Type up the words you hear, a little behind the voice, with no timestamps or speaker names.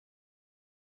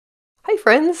Hi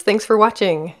friends, thanks for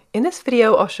watching. In this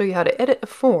video, I'll show you how to edit a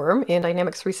form in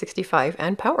Dynamics 365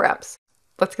 and Power Apps.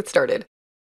 Let's get started.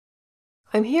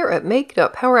 I'm here at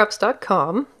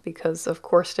make.powerapps.com because, of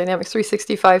course, Dynamics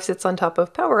 365 sits on top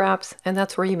of Power Apps, and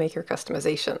that's where you make your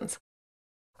customizations.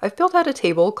 I've built out a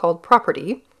table called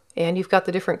Property, and you've got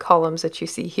the different columns that you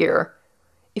see here.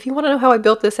 If you want to know how I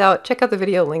built this out, check out the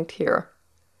video linked here.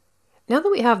 Now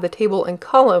that we have the table and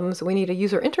columns, we need a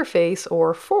user interface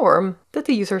or form that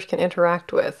the users can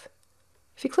interact with.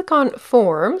 If you click on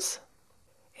Forms,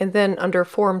 and then under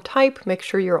Form Type, make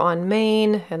sure you're on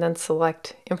Main, and then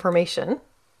select Information.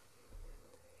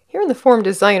 Here in the Form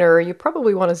Designer, you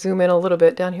probably want to zoom in a little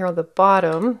bit down here on the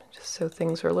bottom, just so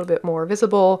things are a little bit more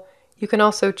visible. You can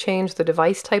also change the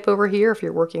device type over here. If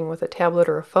you're working with a tablet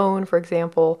or a phone, for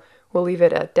example, we'll leave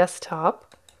it at Desktop.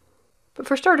 But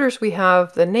for starters, we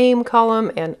have the name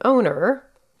column and owner.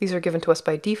 These are given to us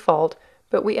by default,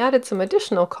 but we added some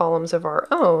additional columns of our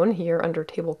own here under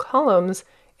table columns,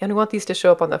 and we want these to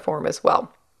show up on the form as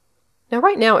well. Now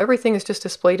right now, everything is just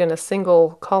displayed in a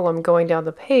single column going down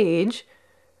the page,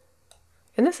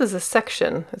 and this is a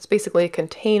section. It's basically a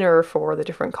container for the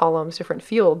different columns, different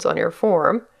fields on your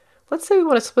form. Let's say we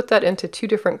want to split that into two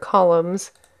different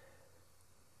columns,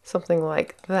 something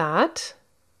like that.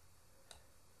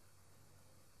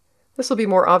 This will be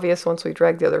more obvious once we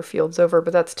drag the other fields over,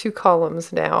 but that's two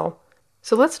columns now.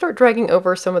 So let's start dragging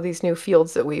over some of these new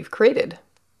fields that we've created.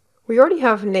 We already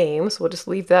have names, we'll just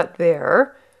leave that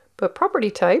there, but property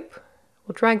type,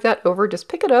 we'll drag that over, just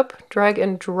pick it up, drag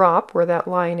and drop where that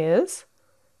line is.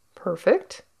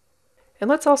 Perfect. And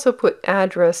let's also put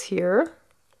address here.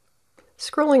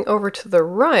 Scrolling over to the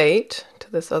right, to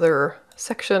this other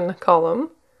section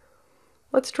column,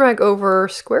 let's drag over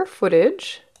square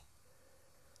footage.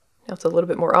 Now it's a little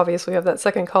bit more obvious, we have that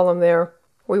second column there.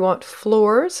 We want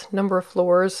floors, number of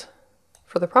floors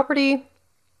for the property,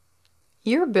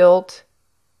 year built,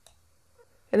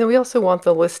 and then we also want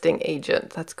the listing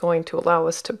agent. That's going to allow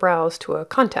us to browse to a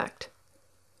contact.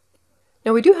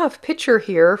 Now we do have picture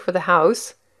here for the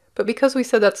house, but because we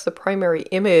said that's the primary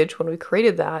image when we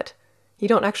created that, you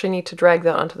don't actually need to drag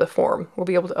that onto the form. We'll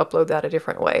be able to upload that a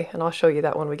different way, and I'll show you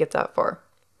that when we get that far.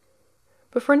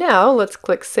 But for now, let's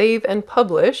click Save and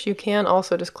Publish. You can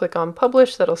also just click on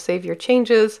Publish. That'll save your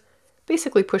changes,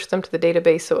 basically push them to the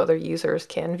database so other users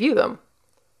can view them.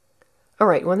 All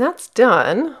right, when that's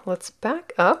done, let's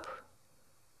back up.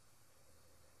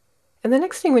 And the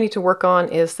next thing we need to work on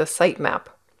is the sitemap.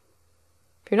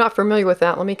 If you're not familiar with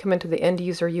that, let me come into the End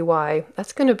User UI.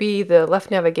 That's going to be the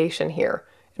left navigation here,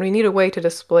 and we need a way to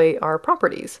display our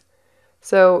properties.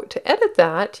 So to edit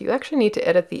that, you actually need to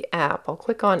edit the app. I'll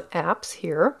click on Apps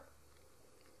here.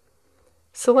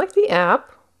 Select the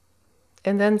app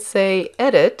and then say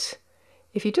Edit.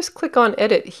 If you just click on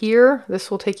Edit here, this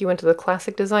will take you into the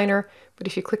Classic Designer. But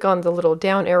if you click on the little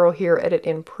down arrow here, Edit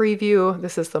in Preview,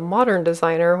 this is the Modern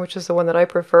Designer, which is the one that I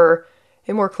prefer.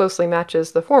 It more closely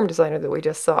matches the Form Designer that we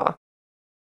just saw.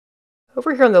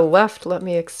 Over here on the left, let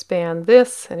me expand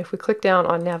this. And if we click down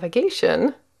on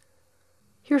Navigation,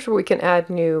 here's where we can add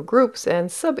new groups and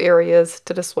sub-areas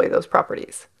to display those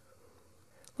properties.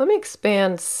 Let me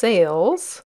expand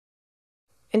Sales,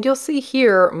 and you'll see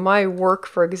here my work,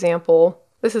 for example.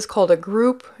 This is called a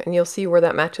group, and you'll see where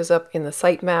that matches up in the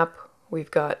sitemap.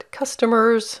 We've got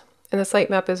customers in the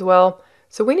sitemap as well.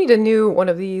 So we need a new one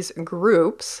of these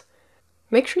groups.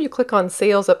 Make sure you click on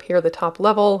Sales up here at the top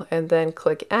level, and then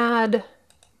click Add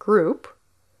Group.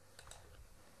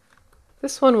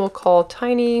 This one we'll call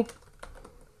Tiny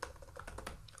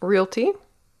Realty,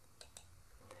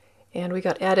 and we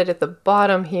got added at the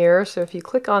bottom here, so if you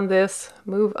click on this,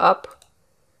 move up,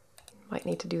 might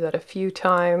need to do that a few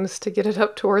times to get it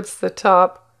up towards the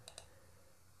top.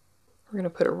 We're going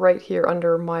to put it right here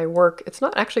under my work. It's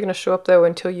not actually going to show up though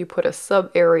until you put a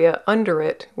sub area under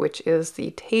it, which is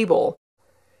the table.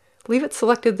 Leave it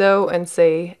selected though and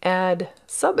say Add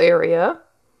Sub Area,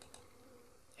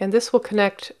 and this will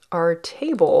connect our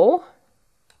table,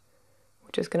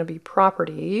 which is going to be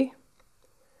property,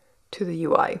 to the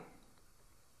UI.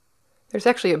 There's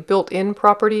actually a built-in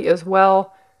property as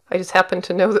well. I just happen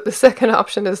to know that the second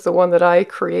option is the one that I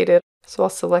created. So I'll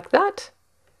select that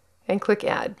and click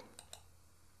Add.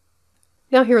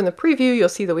 Now here in the preview, you'll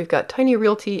see that we've got Tiny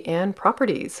Realty and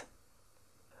properties.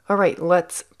 All right,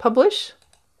 let's publish.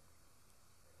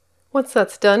 Once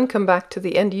that's done, come back to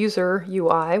the End User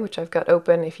UI, which I've got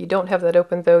open. If you don't have that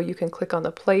open though, you can click on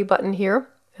the play button here,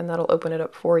 and that'll open it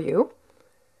up for you.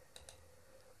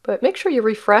 But make sure you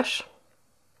refresh.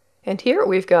 And here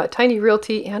we've got Tiny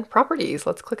Realty and properties.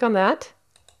 Let's click on that.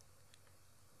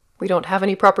 We don't have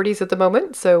any properties at the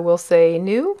moment, so we'll say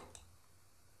New.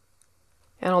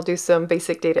 And I'll do some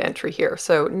basic data entry here.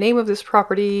 So name of this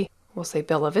property, we'll say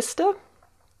Bella Vista.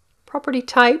 Property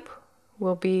type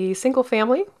will be single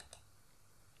family.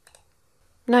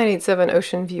 987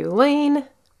 Ocean View Lane.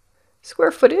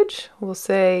 Square footage, we'll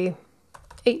say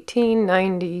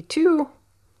 1892.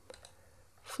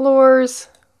 Floors,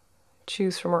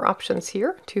 choose from our options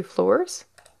here, 2 floors.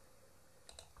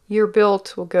 Year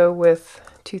built, we'll go with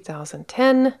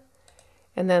 2010.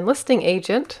 And then listing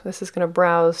agent, this is going to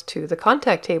browse to the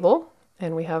contact table,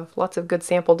 and we have lots of good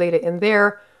sample data in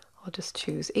there. I'll just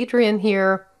choose Adrian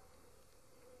here.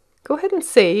 Go ahead and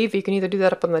save. You can either do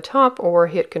that up on the top or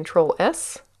hit Control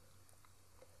S.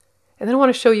 And then I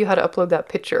want to show you how to upload that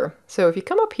picture. So if you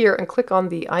come up here and click on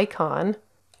the icon,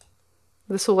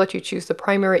 this will let you choose the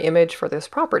primary image for this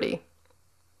property.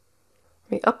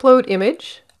 Let me upload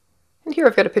image. And here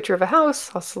I've got a picture of a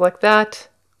house. I'll select that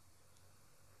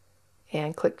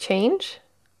and click change.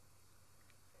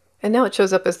 And now it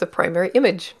shows up as the primary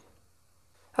image.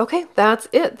 Okay, that's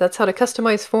it. That's how to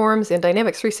customize forms in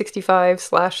Dynamics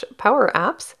 365/Power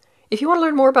Apps. If you want to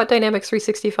learn more about Dynamics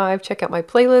 365, check out my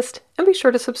playlist and be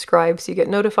sure to subscribe so you get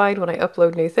notified when I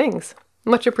upload new things.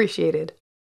 Much appreciated.